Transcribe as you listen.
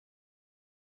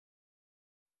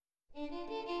It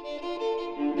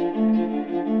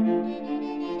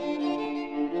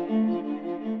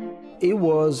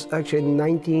was actually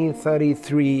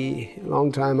 1933, a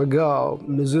long time ago.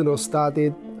 Mizuno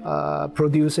started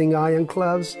producing iron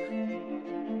clubs.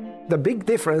 The big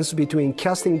difference between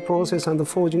casting process and the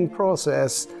forging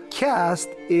process, cast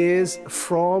is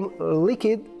from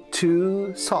liquid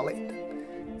to solid.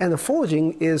 And the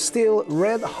forging is still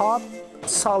red hot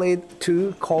solid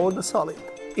to cold solid.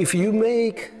 If you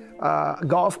make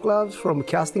golf clubs from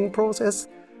casting process,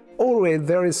 always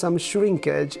there is some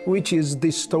shrinkage, which is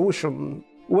distortion.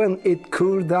 When it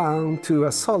cools down to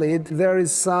a solid, there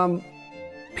is some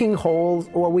pinholes,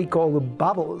 or what we call the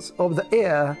bubbles of the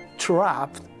air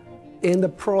trapped in the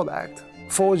product.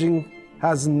 Forging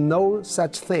has no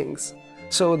such things.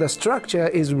 So the structure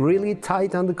is really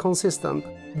tight and consistent.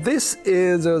 This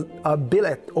is a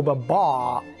billet of a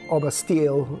bar of a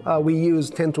steel. We use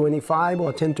 1025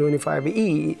 or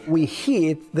 1025E. We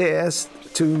heat this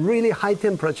to really high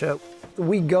temperature.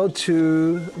 We go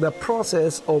to the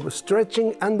process of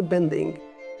stretching and bending.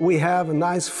 We have a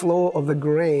nice flow of the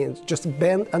grains, just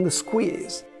bend and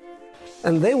squeeze.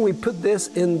 And then we put this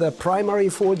in the primary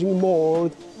forging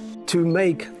mold to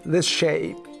make this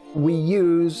shape. We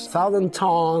use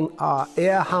 1,000-ton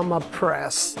air hammer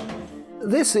press.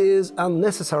 This is a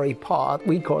necessary part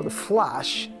we call the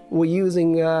flash. We're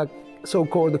using a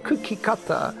so-called cookie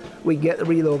cutter. We get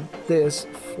rid of this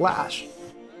flash.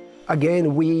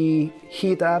 Again, we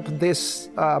heat up this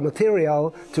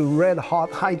material to red hot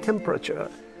high temperature,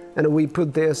 and we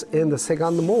put this in the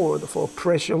second mold for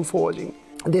precision forging.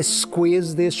 They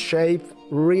squeeze this shape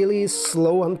really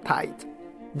slow and tight.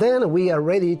 Then we are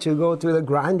ready to go to the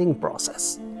grinding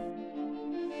process.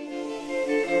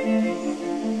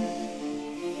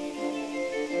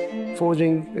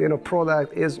 Forging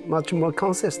product is much more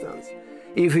consistent.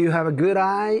 If you have a good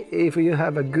eye, if you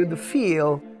have a good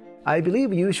feel, I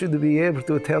believe you should be able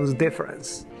to tell the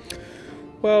difference.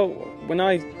 Well, when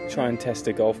I try and test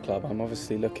a golf club, I'm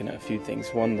obviously looking at a few things.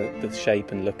 One, the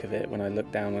shape and look of it when I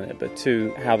look down on it, but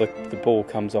two, how the ball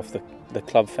comes off the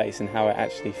club face and how it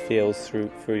actually feels through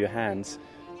your hands.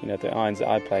 The irons that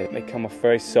I play, they come off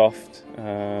very soft.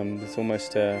 There's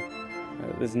almost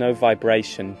there's no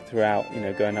vibration throughout,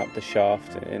 going up the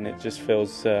shaft, and it just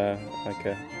feels like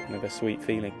a kind of a sweet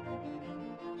feeling.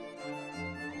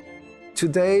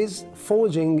 Today's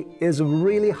forging is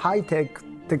really high-tech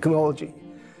technology.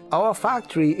 Our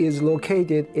factory is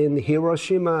located in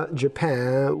Hiroshima,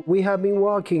 Japan. We have been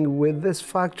working with this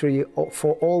factory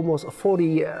for almost 40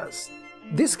 years.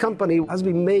 This company has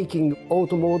been making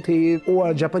automotive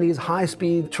or Japanese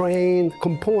high-speed train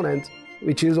components,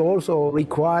 which is also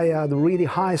required really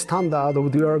high standard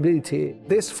of durability.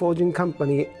 This forging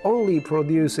company only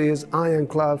produces iron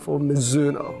club for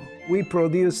Mizuno. We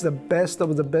produce the best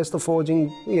of the best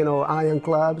forging, iron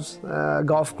clubs,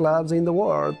 golf clubs in the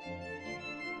world.